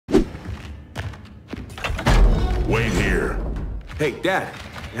Wait here. Hey, Dad,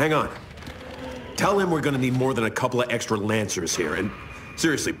 hang on. Tell him we're gonna need more than a couple of extra Lancers here, and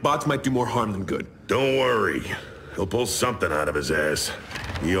seriously, bots might do more harm than good. Don't worry. He'll pull something out of his ass.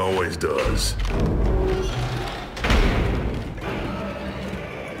 He always does.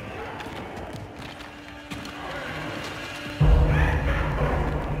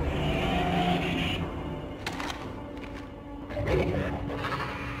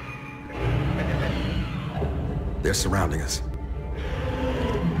 They're surrounding us.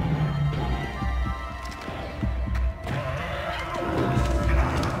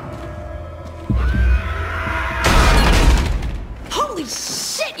 Holy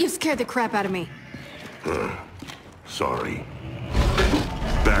shit, you scared the crap out of me. Sorry.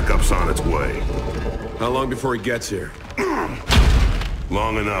 Backup's on its way. How long before he gets here?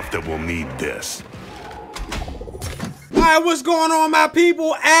 Long enough that we'll need this. Alright, what's going on, my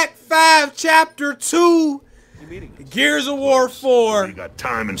people? Act 5, Chapter 2. Gears of War 4. You got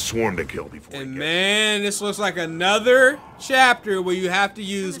time and Swarm to kill before And he gets man, this looks like another chapter where you have to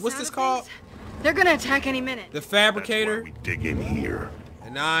use, what's this called? They're gonna attack any minute. The That's Fabricator. why we dig in here.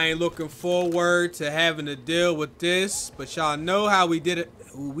 And I ain't looking forward to having to deal with this, but y'all know how we did it.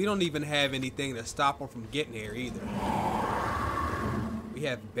 Ooh, we don't even have anything to stop them from getting here either. We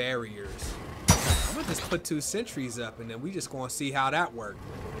have barriers. I'm gonna just put 2 sentries up and then we just gonna see how that works.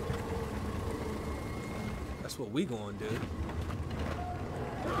 That's what we gonna do.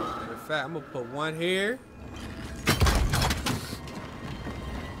 Matter of fact, I'm gonna put 1 here.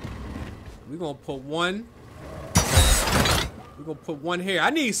 We're gonna put 1. We're gonna put 1 here. I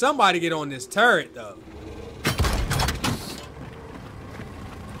need somebody to get on this turret though.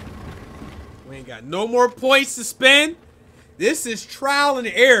 We ain't got no more points to spend. This is trial and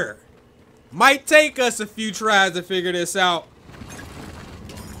error. Might take us a few tries to figure this out.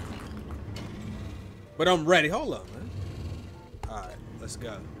 But I'm ready. Hold up, man. Alright, let's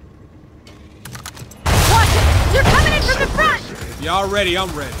go. Watch it! You're coming in from the front! If y'all ready, I'm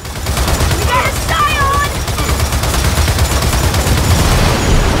ready. You gotta stay on!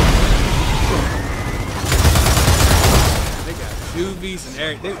 They got juvies and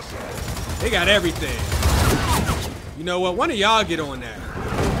everything. They got everything. You know what? One of y'all get on that.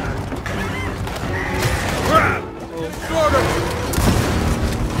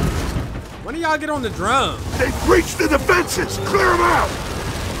 One of y'all get on the drum. They've breached the defenses! Clear them out!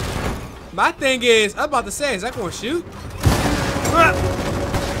 My thing is, I'm about to say, is that gonna shoot?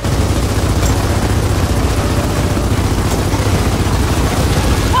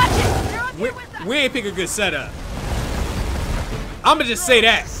 Watch it! They're on here with us! We ain't pick a good setup. I'ma just say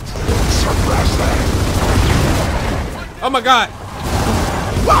that. Oh my god.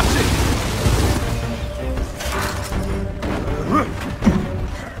 Watch it!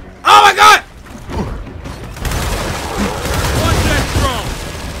 Oh my god! Watch that drone!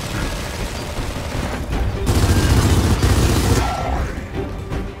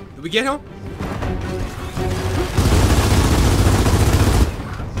 Did we get him?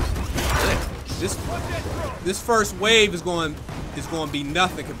 This first wave is going to be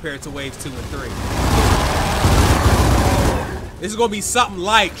nothing compared to waves 2 and 3. This is going to be something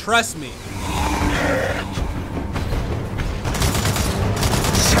light, trust me.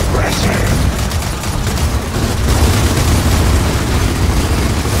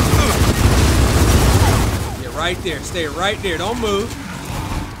 Yeah, right there. Stay right there. Don't move.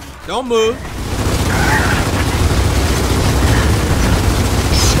 Don't move.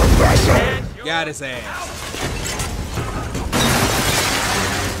 Got his ass.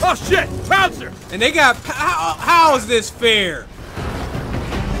 Oh shit! Bouncer! And they got, how is this fair?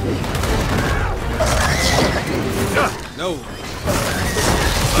 No.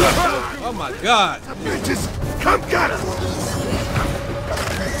 Oh my god. Bitches, come get us!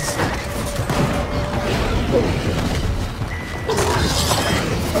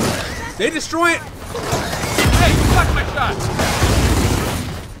 They destroyed. Hey, you blocked my shot!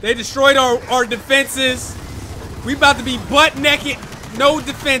 They destroyed our defenses. We about to be butt naked, no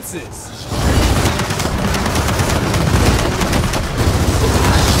defenses.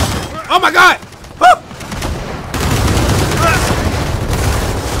 Oh my god! Woo!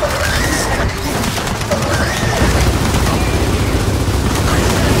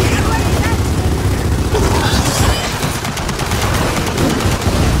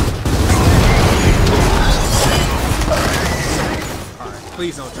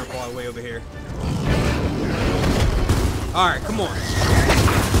 Please don't jump all the way over here. Alright, come on.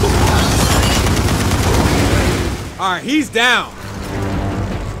 Alright, he's down.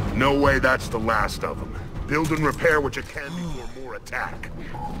 No way that's the last of them. Build and repair what you can before more attack.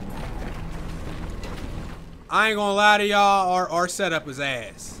 I ain't gonna lie to y'all, our setup is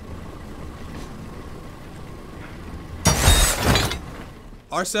ass.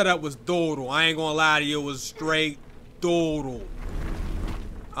 Our setup was doodle. I ain't gonna lie to you, it was straight doodle.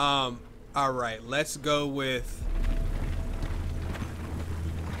 Alright, let's go with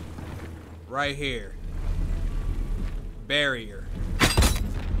right here. Barrier.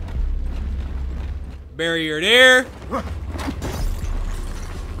 Barrier there.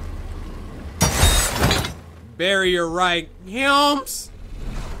 Barrier right. Yums.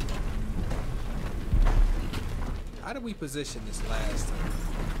 How did we position this last time?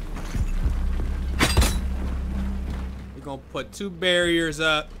 We're gonna put 2 barriers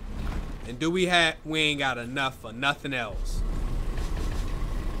up. And do we ain't got enough for nothing else.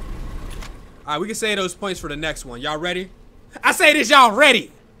 Alright, we can save those points for the next one. Y'all ready? I say this, y'all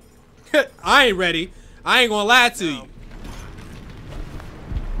ready. I ain't ready. I ain't gonna lie to you.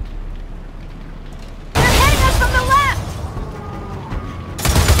 They're hitting us from the left!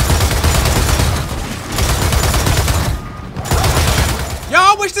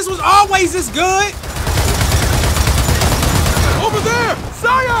 Y'all wish this was always this good. Over there!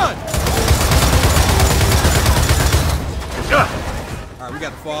 Zion! Alright, we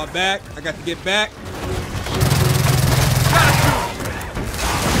got to fall back. I got to get back.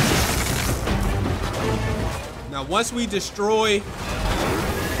 Now, once we destroy...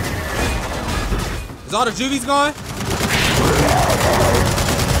 Is all the juvies gone?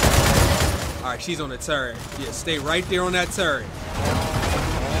 Alright, she's on the turret. Yeah, stay right there on that turret.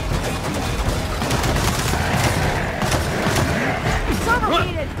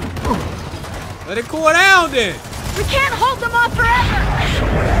 Overheated! Let it cool down then. We can't hold them off forever!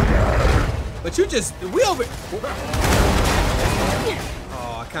 But you just... We over...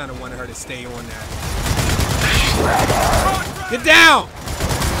 Oh, I kind of wanted her to stay on that. Get down!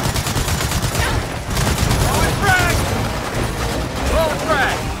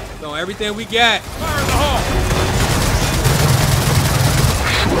 Throw everything we got. Fire in the hole!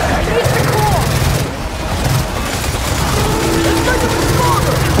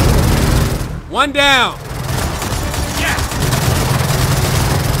 One down.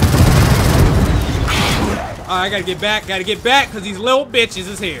 Alright, I gotta get back. Gotta get back because these little bitches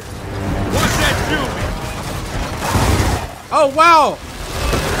is here. Watch that juvie! Oh, wow.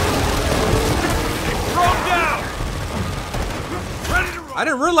 Throw down! Ready to roll! I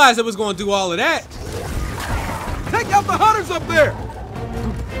didn't realize it was going to do all of that. Take out the hunters up there!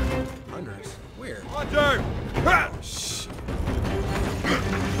 Hunters? Where? On turn! Shh.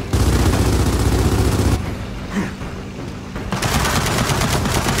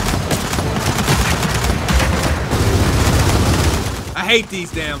 I hate these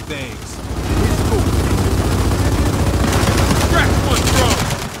damn things. Crack one throw!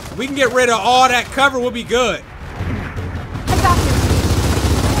 If we can get rid of all that cover, we'll be good. I got this.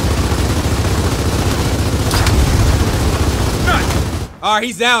 Alright,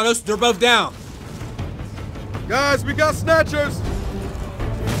 he's down. They're both down. Guys, we got snatchers!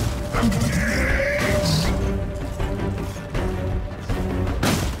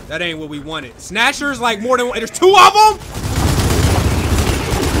 That ain't what we wanted. Snatchers, like more than one. There's 2 of them?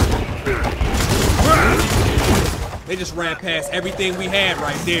 They just ran past everything we had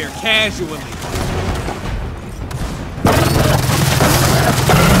right there, casually.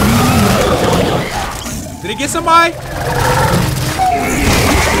 Did it get somebody?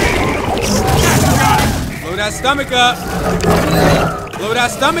 Blow that stomach up. Blow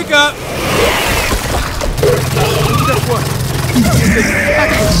that stomach up.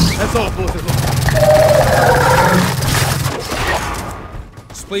 That's all, bullshit.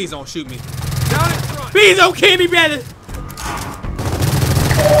 Just please don't shoot me. Down in front! Please don't kill me, brother.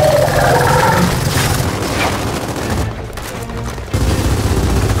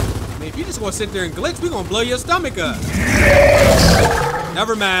 I mean, if you just gonna sit there and glitch, we gonna blow your stomach up.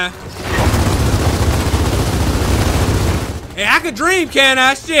 Never mind. Hey, I could dream, can't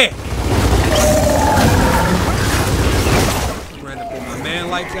I? Shit. Ran up on my man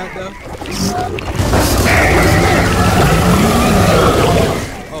like that, though.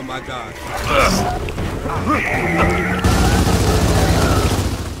 Oh my God.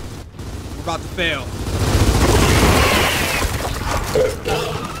 We're about to fail.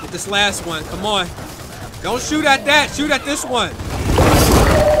 Get this last one. Come on. Don't shoot at that. Shoot at this one.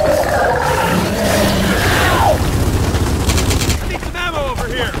 I need some ammo over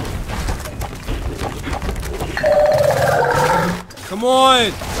here! Come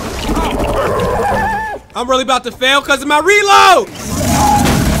on. I'm really about to fail because of my reload.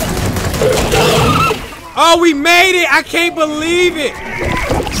 Oh, we made it. I can't believe it.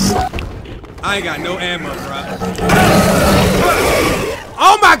 I ain't got no ammo, bro.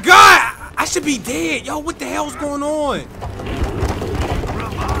 Oh my god! I should be dead. Yo, what the hell's going on?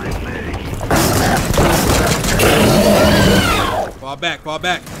 Fall back, fall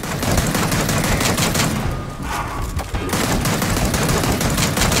back.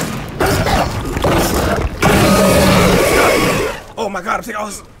 Oh my god, I'm taking all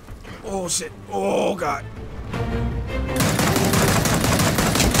this. Oh shit. Oh god.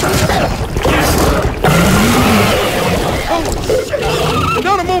 Oh shit.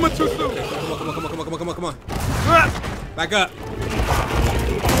 Not a moment too soon. Come on. Back up.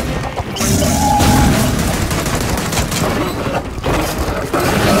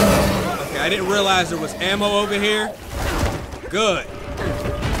 Okay, I didn't realize there was ammo over here. Good.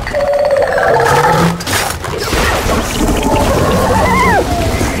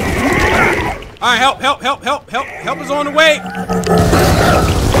 Alright, help is on the way.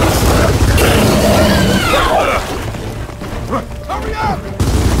 Hurry up!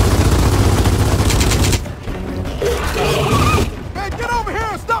 Hey, get over here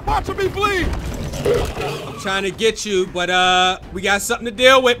and stop watching me bleed! I'm trying to get you, but we got something to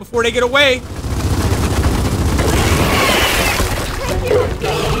deal with before they get away.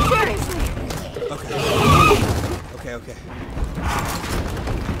 Okay.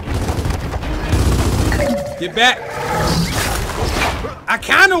 Get back. I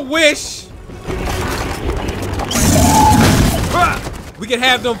kind of wish we could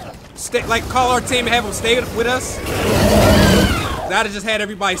have them stay, like call our team and have them stay with us. I'd have just had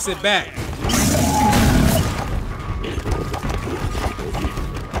everybody sit back.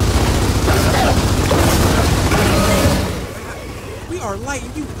 We are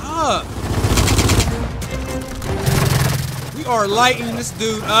lighting you up. We are lighting this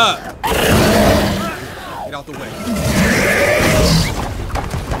dude up. Get out the way.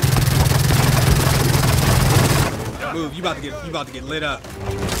 Move, you about to get lit up.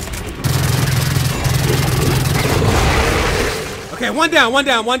 Okay, one down.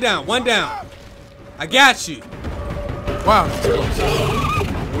 I got you. Wow.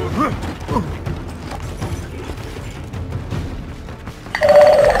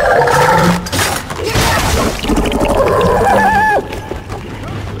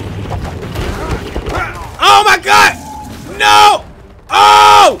 Oh my god! No!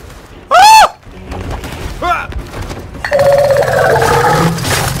 Oh! Oh!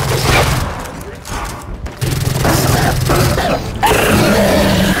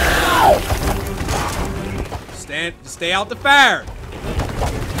 Stay out the fire.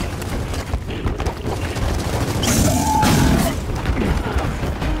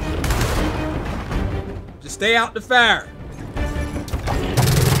 Just stay out the fire.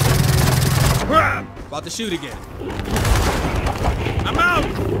 About to shoot again. I'm out.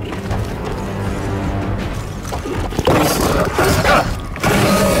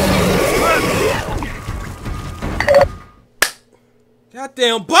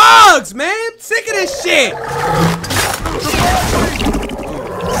 Goddamn bugs, man! I'm sick of this shit.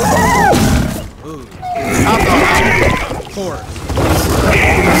 Ooh. Of course.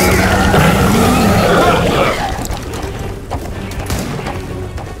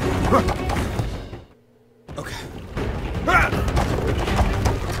 Okay. Well,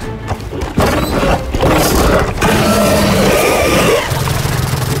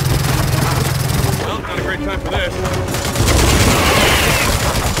 not a great time for this.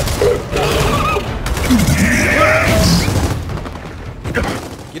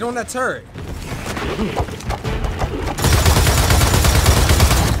 Get on that turret.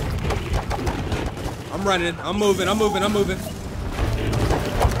 I'm running. I'm moving.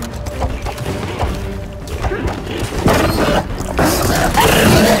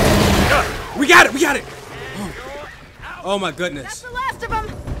 We got it. Oh my goodness. That's the last of them.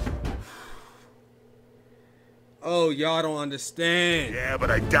 Oh, y'all don't understand. Yeah,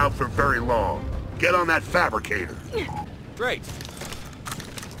 but I doubt for very long. Get on that fabricator. Great.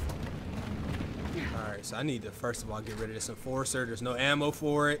 Alright, so I need to first of all get rid of this enforcer. There's no ammo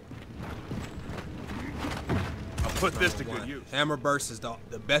for it. I'll put this to good use. Hammer burst is the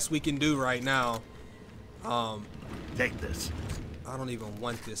best we can do right now. Take this. I don't even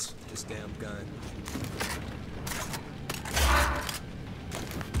want this damn gun.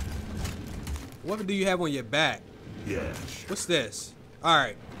 What do you have on your back? Yeah, sure. What's this?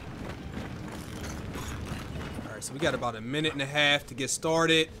 Alright. Alright, so we got about a minute and a half to get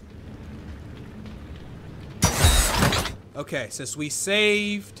started. Okay, since we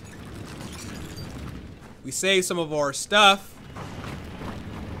saved some of our stuff.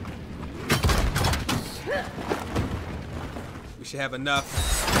 We should have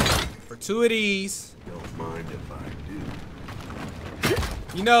enough for 2 of these. Don't mind if I do.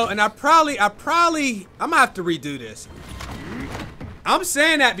 You know, and I'm gonna have to redo this. I'm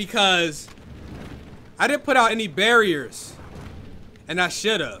saying that because I didn't put out any barriers, and I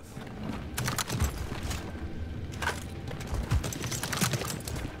should have.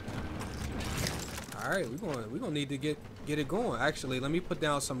 All right, we're gonna need to get it going. Actually, let me put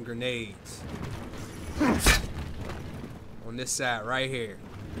down some grenades on this side right here.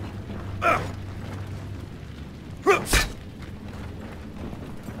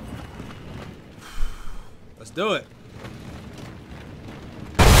 Let's do it.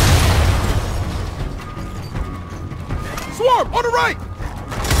 Swarm, on the right!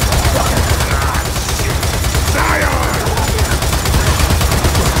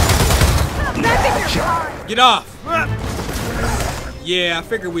 Get off! Yeah, I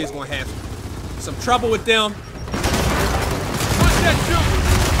figured we was gonna have some trouble with them.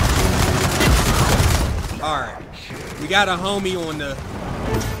 Alright. We got a homie on the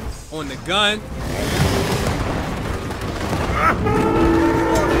gun.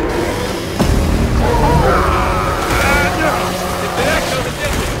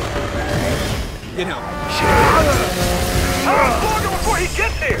 Get him. How long before he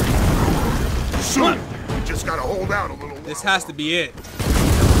gets here? Soon. We just gotta hold out a little while. This has to be it.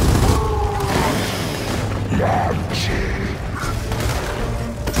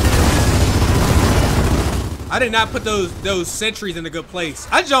 I did not put those sentries in a good place.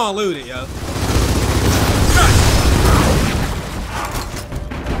 I John looted, yo.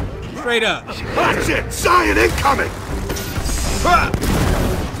 Straight up. That's it! Zion incoming!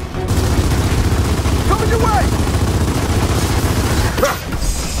 Coming your way!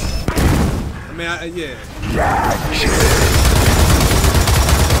 I mean, yeah.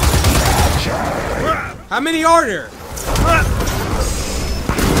 How many are there?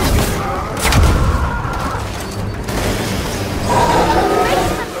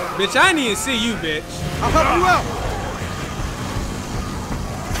 Bitch, I didn't even see you, bitch. I'll help you out!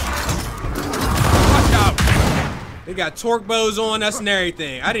 Watch out. They got torque bows on us and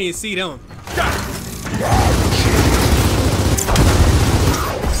everything. I didn't even see them.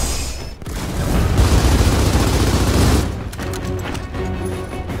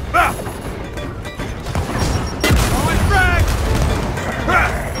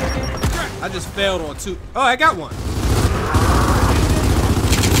 I just failed on 2. Oh, I got one.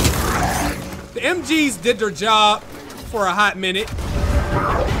 The MGs did their job for a hot minute.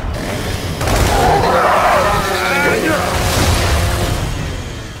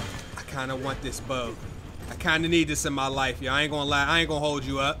 I kind of want this bow. I kind of need this in my life, yo. I ain't gonna lie. I ain't gonna hold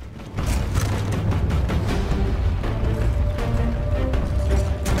you up.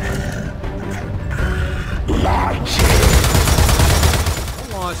 Don't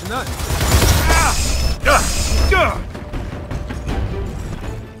launch nothing.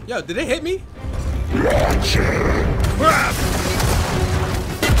 Yo, did it hit me?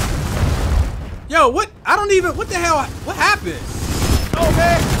 Yo, what? I don't even. What the hell? What happened? Oh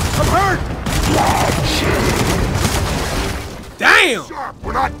man, I'm hurt! Damn! Sharp,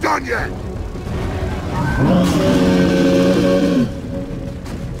 we're not done yet!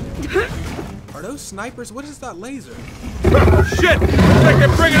 Are those snipers? What is that laser? Shit! Looks like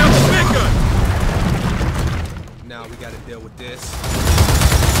they're bringing out the big gun! Now we gotta deal with this.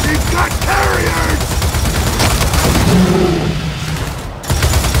 He's got carriers!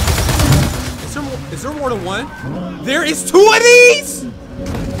 Is there more than one? There is 2 of these?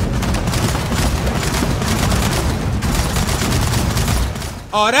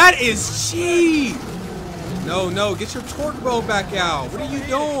 Oh, that is cheap. No, get your torque bow back out. What are you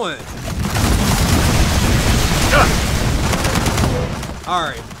doing? All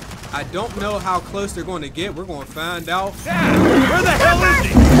right. I don't know how close they're going to get. We're going to find out. Where the hell is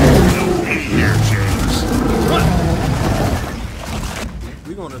he? Here, James.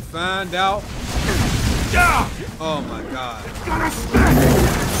 We're going to find out. Oh my God. Gotta spin!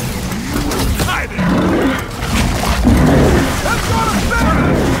 Hi there! That's gonna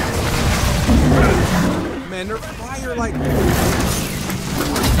Man, their fire like...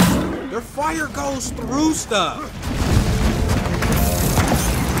 Their fire goes through stuff.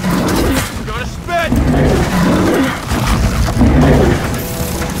 Gonna spit!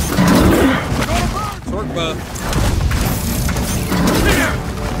 Torque buff.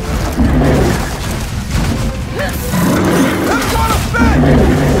 That's gonna spit!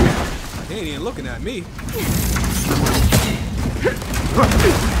 He ain't even looking at me.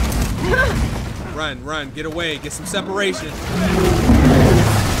 Run, get away, get some separation.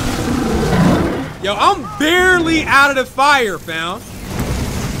 Yo, I'm barely out of the fire, fam.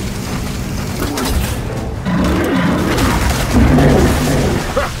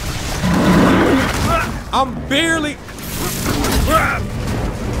 I'm barely. Get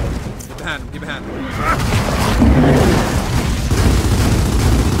behind him. Get behind him.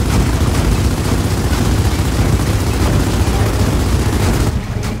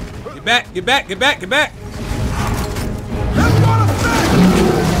 Get back. Get back. Get back. Get back. That's what I'm saying.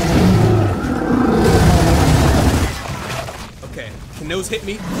 Okay. Can those hit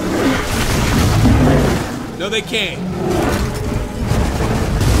me? No, they can't.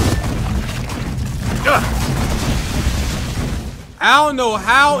 I don't know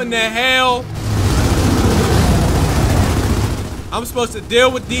how in the hell I'm supposed to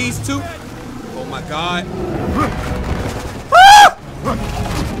deal with these two. Oh my god. Ah!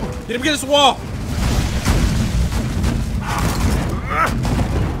 Get him against the wall.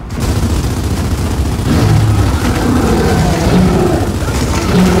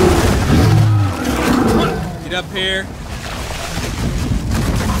 Get up here.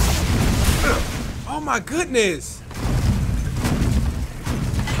 Oh my goodness.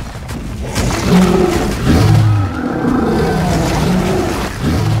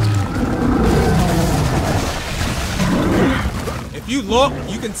 If you look,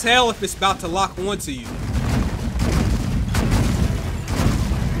 you can tell if it's about to lock onto you.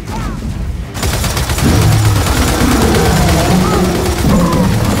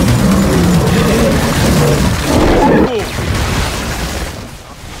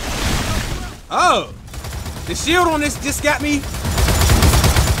 Oh, the shield on this just got me.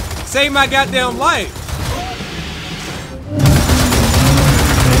 Save my goddamn life.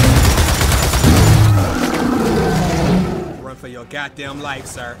 Run for your goddamn life,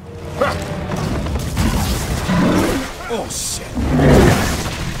 sir. Oh shit.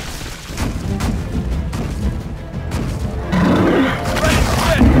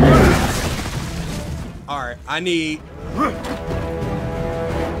 Alright, I need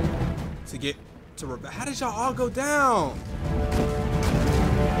to get to Rebecca. How did y'all all go down?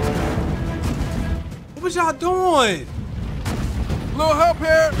 What was y'all doing? Little help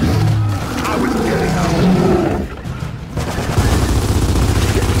here. I was getting out.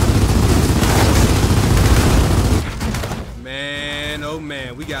 Man, oh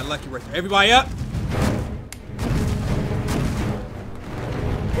man, we got lucky right there. Everybody up?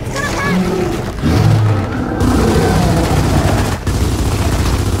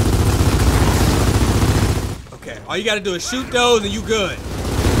 Okay, all you gotta do is shoot those and you good.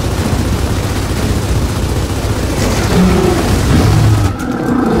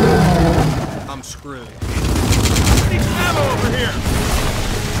 I'm screwed. Need some ammo over here.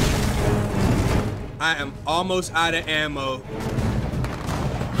 I am almost out of ammo.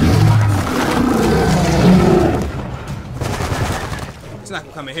 It's not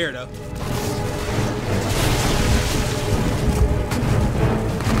gonna come in here though.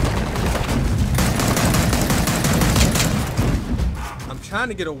 I'm trying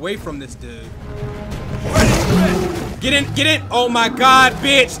to get away from this dude. Get in, get in. Oh my god,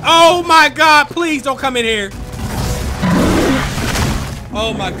 bitch. Oh my god, please don't come in here.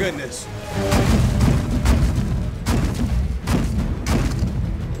 Oh my goodness.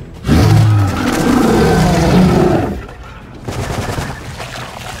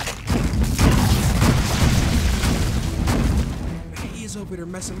 He is over there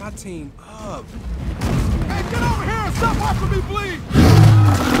messing my team up. Hey, get over here and stop watching me bleed.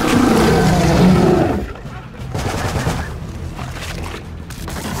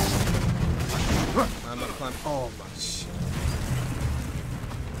 I'm gonna climb. Oh my shit.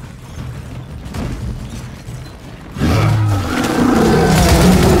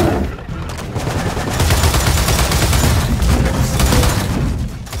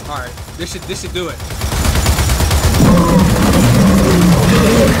 All right, this should do it.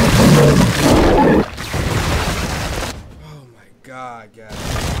 Oh my god, guys.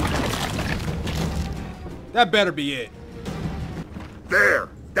 That better be it. There!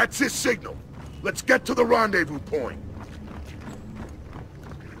 That's his signal. Let's get to the rendezvous point.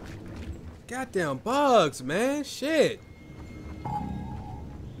 Goddamn bugs, man. Shit.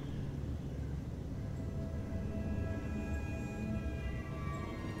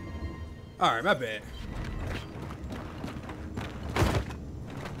 Alright, my bad.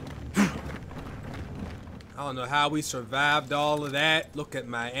 I don't know how we survived all of that. Look at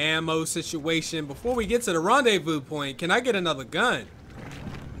my ammo situation. Before we get to the rendezvous point, can I get another gun?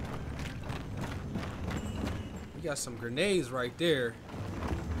 We got some grenades right there.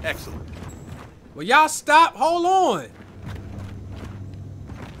 Excellent. Well, y'all stop. Hold on.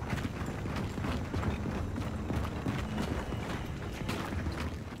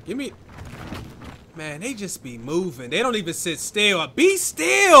 Give me... Man, they just be moving. They don't even sit still. Be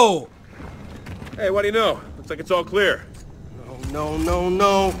still! Hey, what do you know? Looks like it's all clear.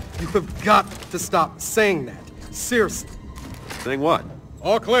 No. You have got to stop saying that. Seriously. Saying what?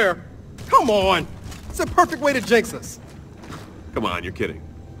 All clear. Come on. It's a perfect way to jinx us. Come on, you're kidding.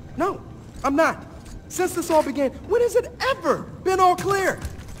 No, I'm not. Since this all began, when has it ever been all clear?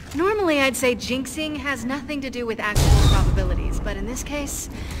 Normally, I'd say jinxing has nothing to do with actual probabilities, but in this case,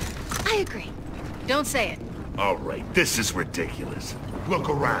 I agree. Don't say it. All right, this is ridiculous. Look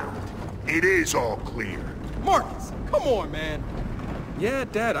around. It is all clear. Marcus, come on, man. Yeah,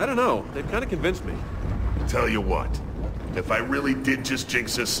 Dad, I don't know. They've kind of convinced me. Tell you what, if I really did just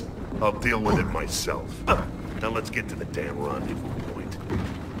jinx us, I'll deal with it myself. Now let's get to the damn rendezvous point.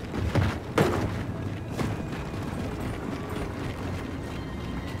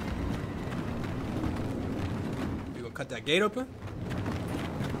 You gonna cut that gate open?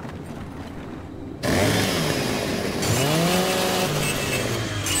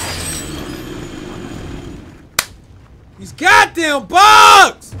 These goddamn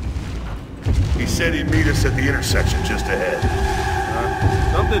bugs! He said he'd meet us at the intersection just ahead.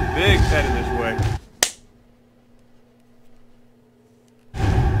 Something big's heading this way.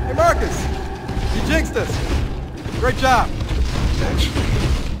 Hey, Marcus. You jinxed us. Great job. Actually,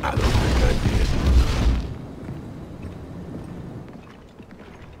 I don't think I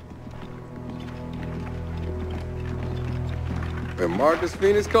did. When Marcus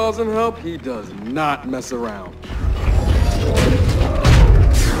Phoenix calls him help, he does not mess around.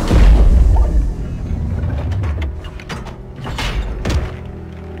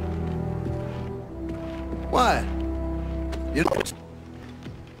 What?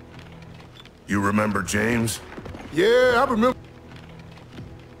 You remember James? Yeah, I remember.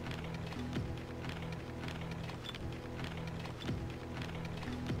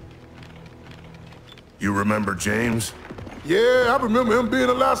 You remember James? Yeah, I remember him being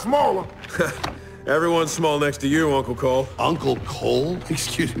a lot smaller. Everyone's small next to you, Uncle Cole. Uncle Cole?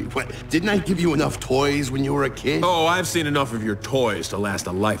 Excuse me, what? Didn't I give you enough toys when you were a kid? Oh, I've seen enough of your toys to last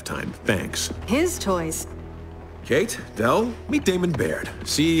a lifetime, thanks. His toys. Kate, Dell, meet Damon Baird,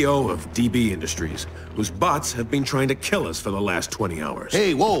 CEO of DB Industries, whose bots have been trying to kill us for the last 20 hours.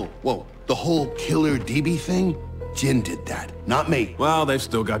 Hey, whoa. The whole killer DB thing? Jin did that, not me. Well, they've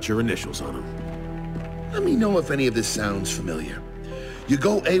still got your initials on them. Let me know if any of this sounds familiar. You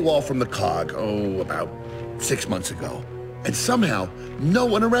go AWOL from the COG, about 6 months ago, and somehow no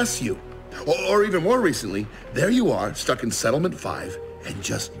one arrests you. Or even more recently, there you are, stuck in Settlement 5, and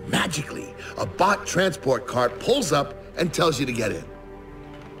just magically, a bot transport cart pulls up and tells you to get in.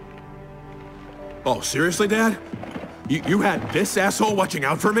 Oh, seriously, Dad? You had this asshole watching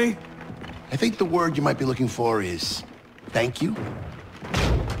out for me? I think the word you might be looking for is thank you.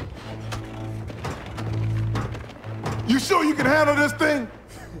 You sure you can handle this thing?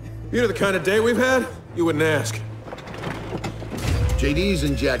 You know the kind of day we've had? You wouldn't ask. JD's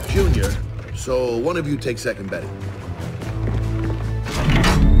and Jack Jr., so one of you take second betting.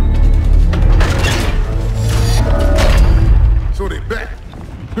 So they bad.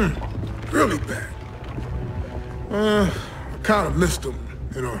 Really bad. I kind of missed them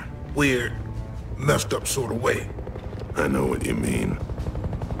in a weird, messed up sort of way. I know what you mean.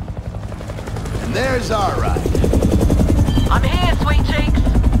 And there's our ride. I'm here, sweet cheeks.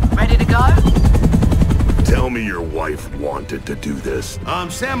 Ready to go? Tell me your wife wanted to do this.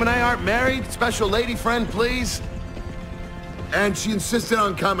 Sam and I aren't married. Special lady friend, please. And she insisted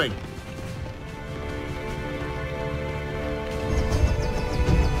on coming.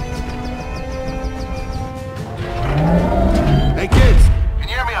 Hey, kids. Can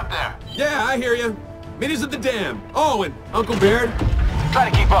you hear me up there? Yeah, I hear you. Meet us at the dam. Oh, and Uncle Baird. Try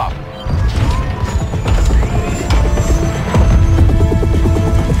to keep up.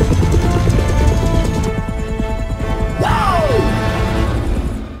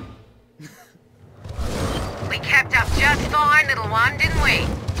 We kept up just fine, little one, didn't